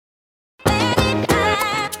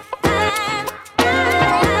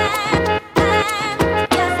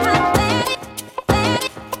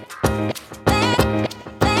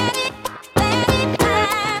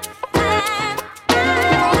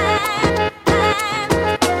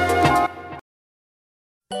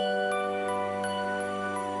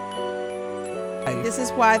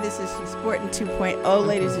why this is Sporting 2.0,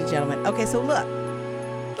 ladies and gentlemen. Okay, so look,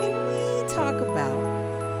 can we talk about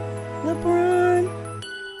LeBron?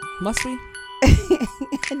 Must we?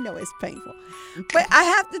 I know it's painful, but I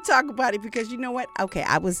have to talk about it because you know what? Okay,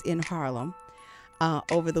 I was in Harlem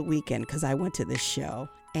over the weekend because I went to this show,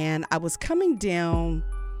 and I was coming down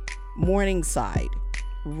Morningside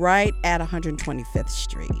right at 125th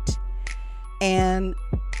Street, and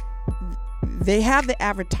they have the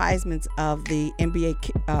advertisements of the NBA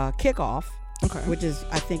kickoff, which is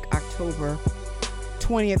I think October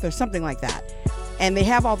 20th or something like that. And they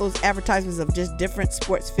have all those advertisements of just different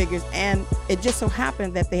sports figures. And it just so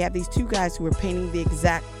happened that they have these two guys who were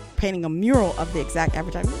painting a mural of the exact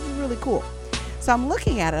advertisement. It was really cool. So I'm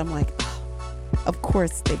looking at it. I'm like, oh, of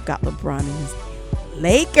course they've got LeBron in his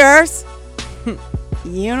Lakers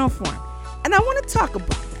uniform. And I want to talk about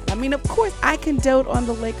that. I mean, of course, I can dote on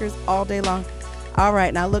the Lakers all day long. All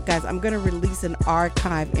right. Now, look, guys, I'm going to release an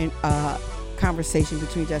archive in conversation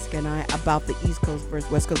between Jessica and I about the East Coast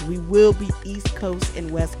versus West Coast. We will be East Coast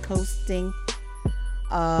and West Coasting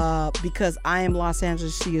because I am Los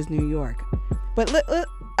Angeles, she is New York. But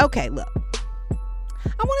okay, look,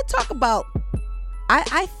 I want to talk about,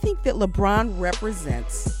 I think that LeBron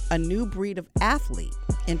represents a new breed of athlete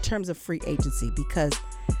in terms of free agency, because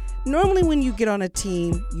normally when you get on a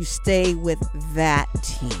team, you stay with that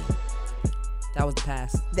team. That was the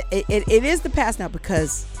past. It is the past now,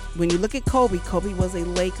 because when you look at Kobe was a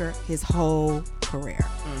Laker his whole career.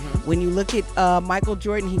 Mm-hmm. When you look at Michael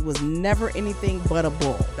Jordan, he was never anything but a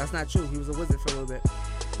Bull. That's not true. He was a Wizard for a little bit.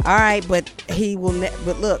 All right, but he will.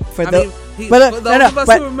 But look, for those of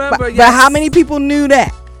us who remember, yes. But how many people knew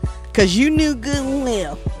that? Because you knew good and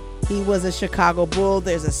well he was a Chicago Bull.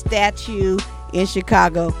 There's a statue in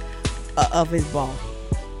Chicago of his ball,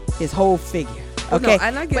 his whole figure. Okay, no,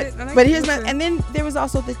 and I get it. But here's and then there was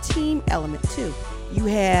also the team element too. You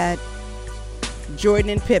had Jordan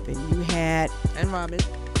and Pippen. You had Rodman.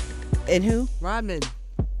 And who? Rodman.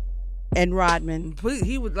 And Rodman.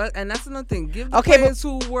 He would, and that's another thing. Give the players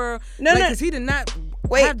who were because he did not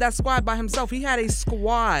have that squad by himself. He had a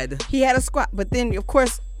squad. He had a squad, but then of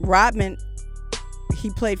course Rodman, he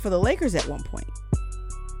played for the Lakers at one point.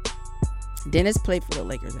 Dennis played for the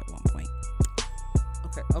Lakers at one point.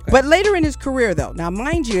 Okay. But later in his career, though, now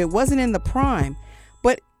mind you, it wasn't in the prime.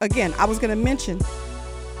 But again, I was going to mention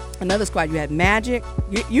another squad. You had Magic.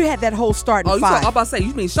 You had that whole starting five. I'm about to say,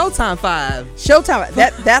 you mean Showtime 5? Showtime.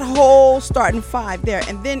 that whole starting five there.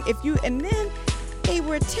 And then they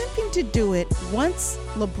were attempting to do it once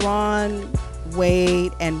LeBron,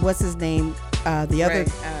 Wade, and what's his name? Ray Allen.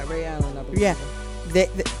 I believe. Yeah.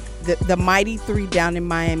 The Mighty Three down in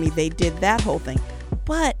Miami. They did that whole thing.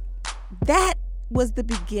 But that was the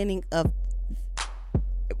beginning of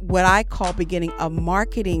what I call beginning of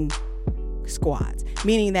marketing squads,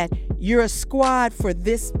 meaning that you're a squad for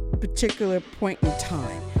this particular point in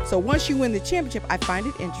time. So once you win the championship, I find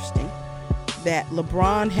it interesting that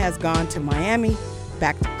LeBron has gone to Miami,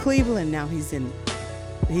 back to Cleveland. Now he's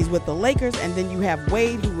with the Lakers, and then you have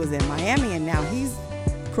Wade, who was in Miami, and now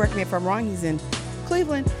correct me if I'm wrong, he's in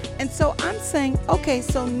Cleveland. And so I'm saying, okay,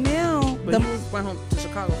 so now but he went home to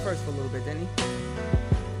Chicago first for a little bit, didn't he?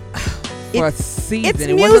 For a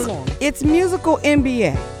season. It's musical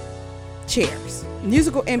NBA chairs.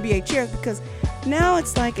 Musical NBA chairs, because now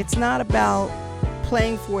it's like it's not about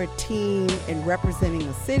playing for a team and representing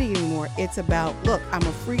a city anymore. It's about, look, I'm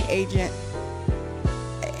a free agent.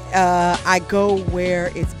 I go where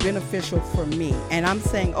it's beneficial for me. And I'm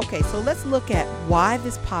saying, okay, so let's look at why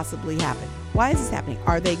this possibly happened. Why is this happening?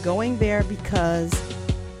 Are they going there because,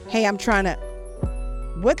 hey, I'm trying to...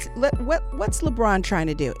 What's LeBron trying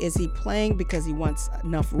to do? Is he playing because he wants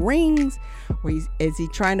enough rings? Or is he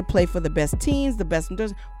trying to play for the best teams, the best...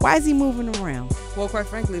 Why is he moving around? Well, quite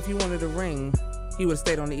frankly, if he wanted a ring, he would have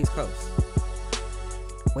stayed on the East Coast.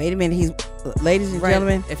 Wait a minute. Ladies and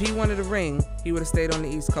gentlemen. If he wanted a ring, he would have stayed on the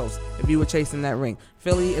East Coast if he were chasing that ring.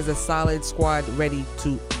 Philly is a solid squad ready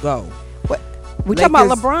to go. We're talking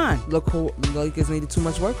about LeBron. Look, Lakers needed too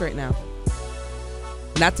much work right now.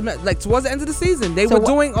 Not to towards the end of the season, they were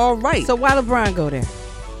doing all right. So why LeBron go there?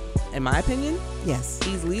 In my opinion, yes,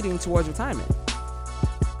 he's leading towards retirement.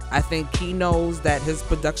 I think he knows that his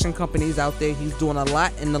production company's out there. He's doing a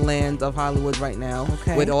lot in the land of Hollywood right now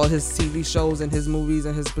with all his TV shows and his movies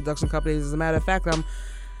and his production companies. As a matter of fact, a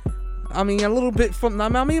little bit from.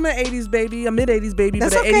 I'm an 80s baby, a mid 80s baby,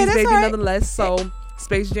 but an 80s baby nonetheless. So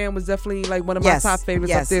Space Jam was definitely like one of my top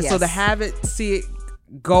favorites up there. So to see it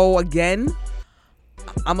go again.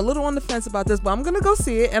 I'm a little on the fence about this, but I'm going to go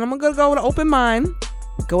see it, and I'm going to go with an open mind.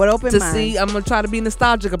 Go with open mind. To see, I'm going to try to be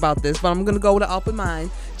nostalgic about this, but I'm going to go with an open mind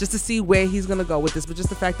just to see where he's gonna go with this. But just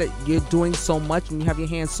the fact that you're doing so much and you have your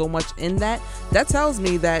hands so much in that tells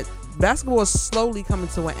me that basketball is slowly coming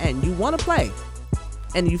to an end. You want to play,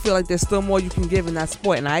 and you feel like there's still more you can give in that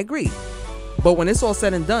sport, and I agree. But when it's all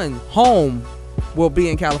said and done, home will be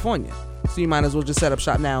in California, so you might as well just set up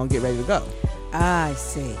shop now and get ready to go. I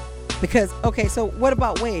see. Because, okay, so what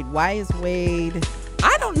about Wade? Why is Wade...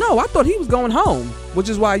 I don't know. I thought he was going home, which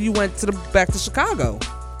is why you went back to Chicago.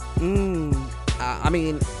 I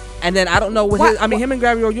mean, and then I don't know what him and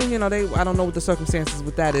Gabrielle Union, I don't know what the circumstances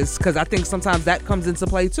with that is, because I think sometimes that comes into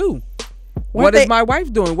play too. What is my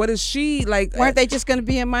wife doing? What is she like? Weren't they just going to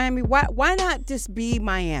be in Miami? Why not just be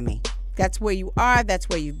Miami? That's where you are. That's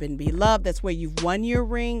where you've been beloved. That's where you've won your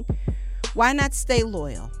ring. Why not stay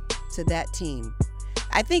loyal to that team?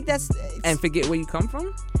 I think and forget where you come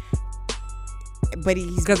from. But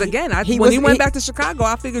when he went back to Chicago,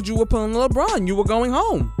 I figured you were pulling LeBron. You were going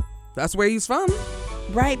home. That's where he's from.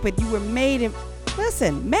 Right, but you were made in...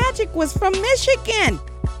 Listen, Magic was from Michigan,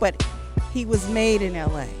 but he was made in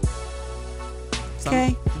L.A.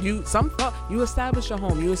 Okay? You establish your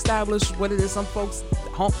home. You establish what it is. Some folks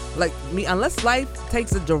home, like me, unless life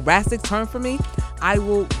takes a drastic turn for me, I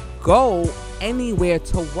will go anywhere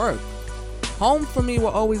to work. Home for me will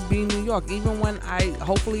always be New York, even when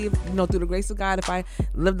hopefully, through the grace of God, if I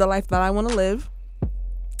live the life that I want to live,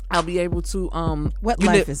 I'll be able to. What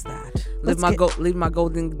life is that? Live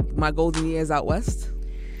my golden years out west.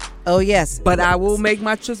 Oh yes, but I will make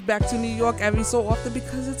my trips back to New York every so often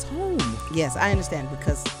because it's home. Yes, I understand,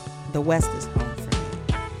 because the West is home for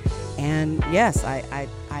me, and yes, I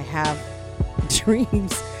have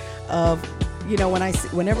dreams of,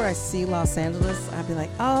 whenever I see Los Angeles, I'd be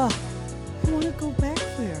like, oh. I want to go back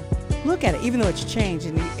there. Look at it, even though it's changed,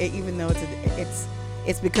 and even though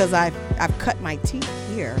it's because I've cut my teeth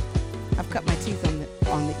here. I've cut my teeth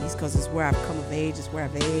on the East Coast. It's where I've come of age. It's where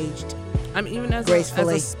I've aged. I mean, even as a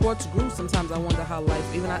sports grouut, sometimes I wonder how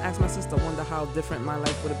life. Even I asked my sister, I wonder how different my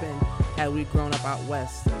life would have been had we grown up out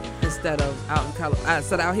west instead of out in California.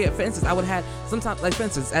 Instead out here, for instance, I would have had sometimes, like for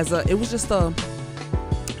instance, it was just a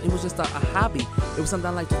hobby. It was something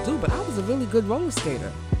I like to do, but I was a really good roller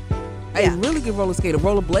skater. A really good roller skater,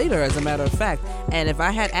 rollerblader, as a matter of fact. And if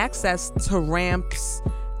I had access to ramps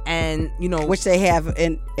and, which they have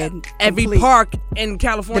in every park in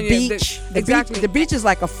California. The beach. The beach is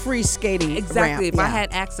like a free skating Exactly. ramp. If I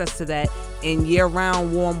had access to that in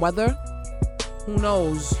year-round warm weather, who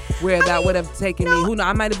knows where that would have taken me. Who knows?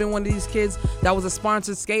 I might have been one of these kids that was a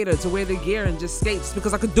sponsored skater to wear the gear and just skate just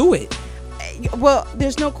because I could do it. Well,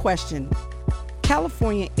 there's no question.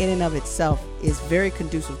 California in and of itself is very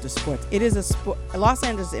conducive to sports. It is a sport. Los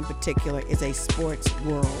Angeles in particular is a sports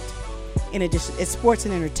world. In addition, it's sports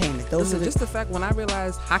and entertainment. Those are just the fact when I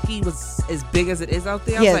realized hockey was as big as it is out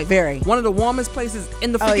there. I was like, very. One of the warmest places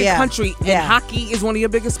in the freaking country, and hockey is one of your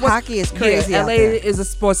biggest sports. Hockey is crazy. LA is a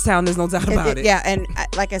sports town. There's no doubt about it. Yeah, and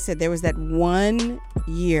like I said, there was that 1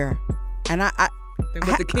 year, and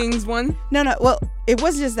the Kings won? No. Well, it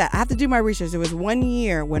wasn't just that. I have to do my research. There was 1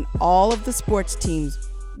 year when all of the sports teams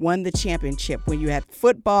won the championship. When you had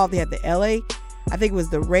football, they had the LA. I think it was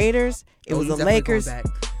the Raiders. It was the Lakers.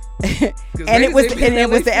 and it was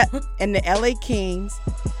the LA Kings.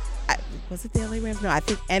 Was it the LA Rams? No, I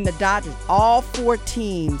think, and the Dodgers. All 4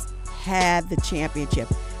 teams had the championship.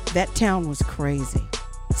 That town was crazy.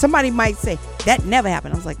 Somebody might say that never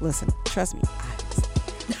happened. I was like, listen, trust me.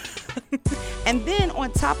 And then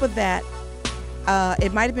on top of that,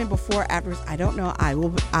 it might have been before or afterwards. I don't know. I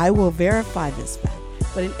will verify this fact.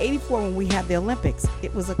 But in '84, when we had the Olympics,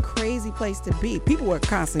 it was a crazy place to be. People were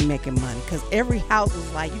constantly making money because every house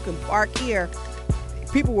was like, you can park here.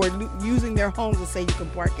 People were using their homes to say you can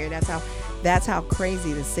park here. That's how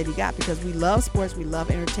crazy the city got, because we love sports, we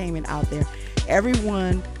love entertainment out there.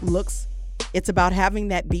 Everyone looks. It's about having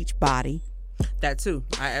that beach body. That too.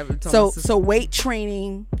 So weight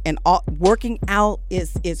training and working out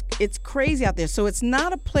it's crazy out there. So it's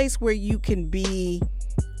not a place where you can be.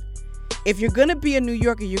 If you're going to be a New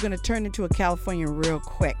Yorker, you're going to turn into a Californian real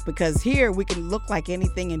quick, because here we can look like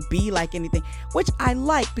anything and be like anything, which I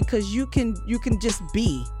like, because you can just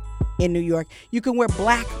be in New York. You can wear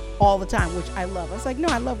black all the time, which I love. I was like, no,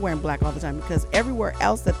 I love wearing black all the time, because everywhere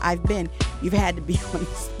else that I've been, you've had to be on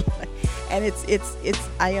display. And it's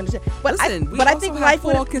I understand. But listen, I think life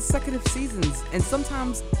 4 consecutive seasons, and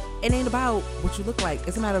sometimes it ain't about what you look like.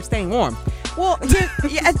 It's a matter of staying warm. Well,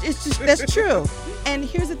 it's just that's true. And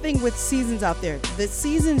here's the thing with seasons out there. The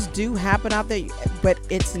seasons do happen out there, but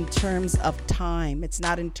it's in terms of time. It's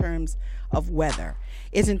not in terms of weather.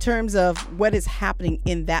 It's in terms of what is happening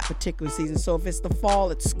in that particular season. So if it's the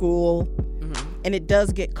fall, it's school. Mm-hmm. and it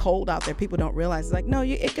does get cold out there. People don't realize. It's like, no,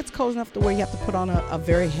 it gets cold enough to where you have to put on a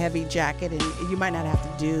very heavy jacket, and you might not have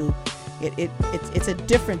to do it. It's a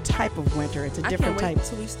different type of winter. It's a different type. I can't wait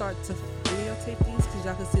until we start to videotape these, because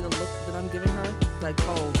y'all can see the look that I'm giving her. Like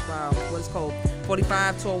cold. Wow, what is cold?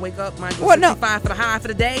 45 to a wake up. Mine 65 for the high for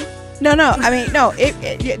the day. No. I mean, no.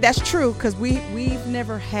 That's true, because we've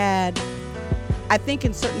never had. I think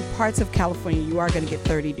in certain parts of California you are going to get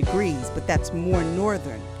 30 degrees, but that's more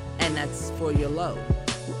northern. And that's for your low.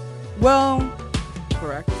 Well,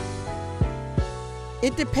 correct.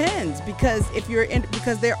 It depends, because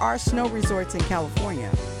because there are snow resorts in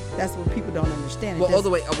California. That's what people don't understand. Well, all the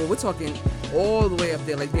way. Well, we're talking all the way up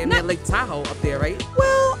there, like damn near Lake Tahoe up there, right?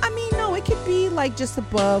 Well, I mean, no, it could be like just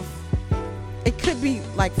above. It could be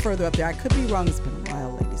like further up there. I could be wrong. It's been a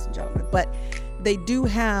while, ladies and gentlemen, but they do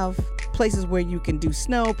have places where you can do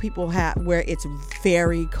snow. People have where it's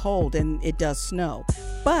very cold and it does snow.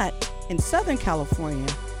 But in Southern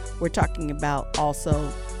California, we're talking about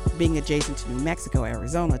also being adjacent to New Mexico,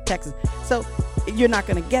 Arizona, Texas. So you're not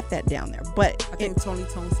going to get that down there. But I think Tony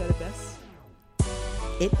Tone said it best.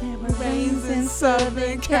 It never rains in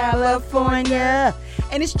Southern California.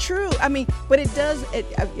 And it's true. I mean, but it does,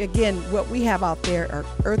 again, what we have out there are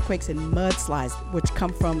earthquakes and mudslides, which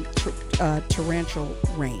come from torrential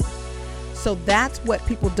rain. So that's what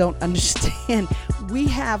people don't understand. We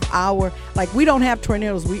have we don't have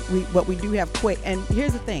tornadoes. But we do have quake. And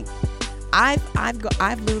here's the thing. I've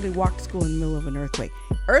literally walked to school in the middle of an earthquake.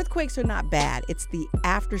 Earthquakes are not bad. It's the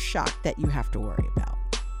aftershock that you have to worry about,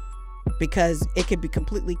 because it could be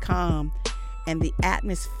completely calm, and the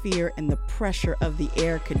atmosphere and the pressure of the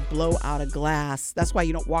air could blow out a glass. That's why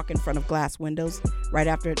you don't walk in front of glass windows right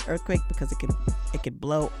after an earthquake, because it could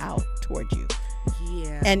blow out toward you.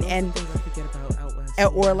 Yeah, and things I forget about out west.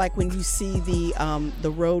 Or like when you see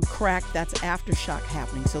the road crack, that's aftershock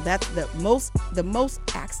happening. So that's the most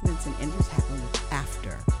accidents and injuries happen with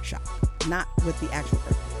aftershock, not with the actual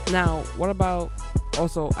earthquake. Now, what about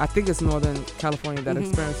also? I think it's Northern California that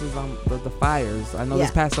experiences the fires. I know this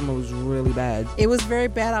past summer was really bad. It was very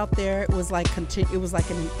bad out there. It was like a continuous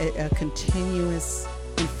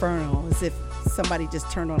inferno, as if somebody just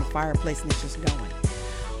turned on a fireplace and it's just going.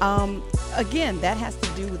 Again, that has to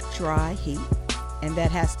do with dry heat, and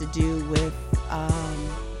that has to do with a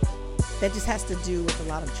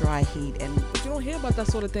lot of dry heat. And but you don't hear about that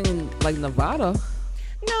sort of thing in like Nevada,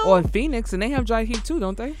 no, or in Phoenix, and they have dry heat too,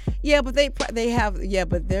 don't they? Yeah, but they have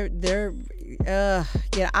but they're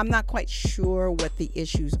I'm not quite sure what the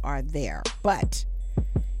issues are there, but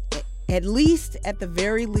at the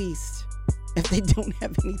very least, if they don't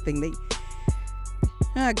have anything,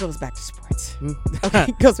 it goes back to sports. Okay,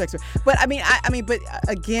 it goes back to sports. But I mean,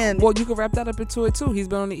 again. Well, you can wrap that up into it too. He's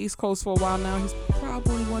been on the East Coast for a while now. He's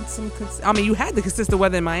probably wants some. You had the consistent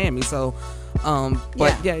weather in Miami, so.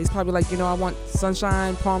 But he's probably like, I want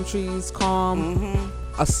sunshine, palm trees, calm,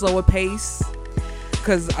 a slower pace.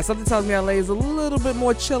 Because something tells me LA is a little bit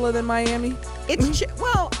more chiller than Miami. It's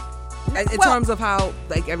in terms of how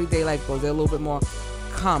like everyday life goes, they're a little bit more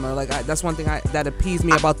calmer. Like that's one thing that appeased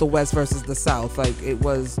me about the West versus the South. Like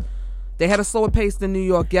they had a slower pace than New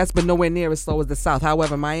York, yes, but nowhere near as slow as the South.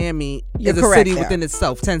 However, Miami is a city within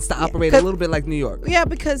itself, tends to operate a little bit like New York. Yeah,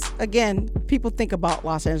 because again, people think about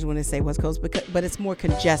Los Angeles when they say West Coast, but it's more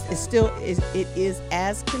congested. It is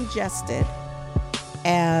as congested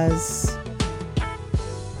as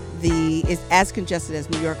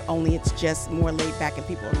New York, only it's just more laid back and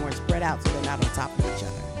people are more spread out, so they're not on top of each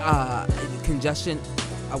other. Congestion.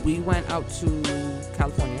 We went out to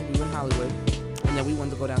California. We were in Hollywood, and then we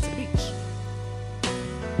wanted to go down to the beach.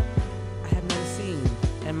 I have never seen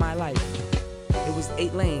in my life. It was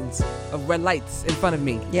 8 lanes of red lights in front of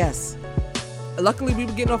me. Yes. Luckily, we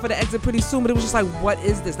were getting off at the exit pretty soon, but it was just like, what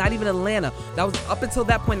is this? Not even Atlanta. That was up until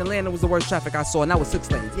that point. Atlanta was the worst traffic I saw, and that was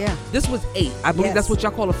 6 lanes. Yeah. This was 8. I believe that's what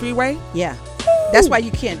y'all call a freeway. Yeah. That's why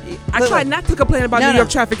you can't. I try not to complain about New York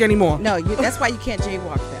traffic anymore. No, that's why you can't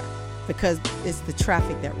jaywalk there, because it's the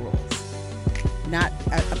traffic that rules.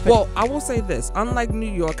 Well, I will say this. Unlike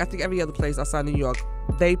New York, I think every other place outside New York,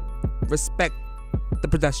 they respect the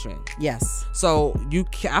pedestrian. Yes. So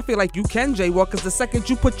I feel like you can jaywalk, because the second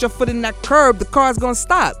you put your foot in that curb, the car's gonna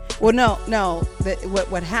stop. Well, no.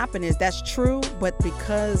 What happened is that's true, but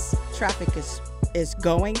because traffic is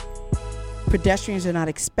going, pedestrians are not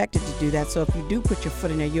expected to do that. So if you do put your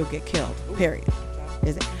foot in there, you'll get killed. Period.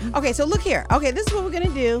 Is it? Okay. So look here. Okay, this is what we're gonna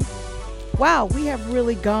do. Wow, we have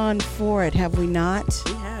really gone for it, have we not?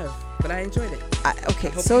 We have, but I enjoyed it.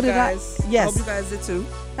 So did I. Yes. I hope you guys did too.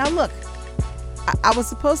 Now look, I was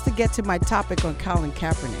supposed to get to my topic on Colin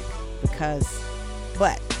Kaepernick,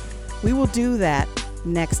 but we will do that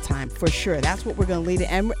next time for sure. That's what we're going to lead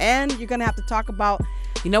it. And you're going to have to talk about.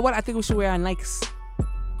 You know what? I think we should wear our Nikes.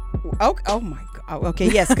 Oh my God. Okay,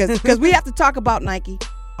 yes, because we have to talk about Nike.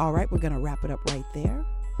 All right, we're going to wrap it up right there.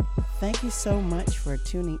 Thank you so much for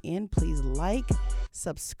tuning in. Please like,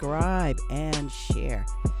 subscribe, and share.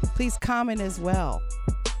 Please comment as well.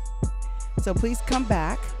 So please come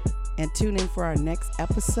back and tune in for our next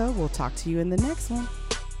episode. We'll talk to you in the next one.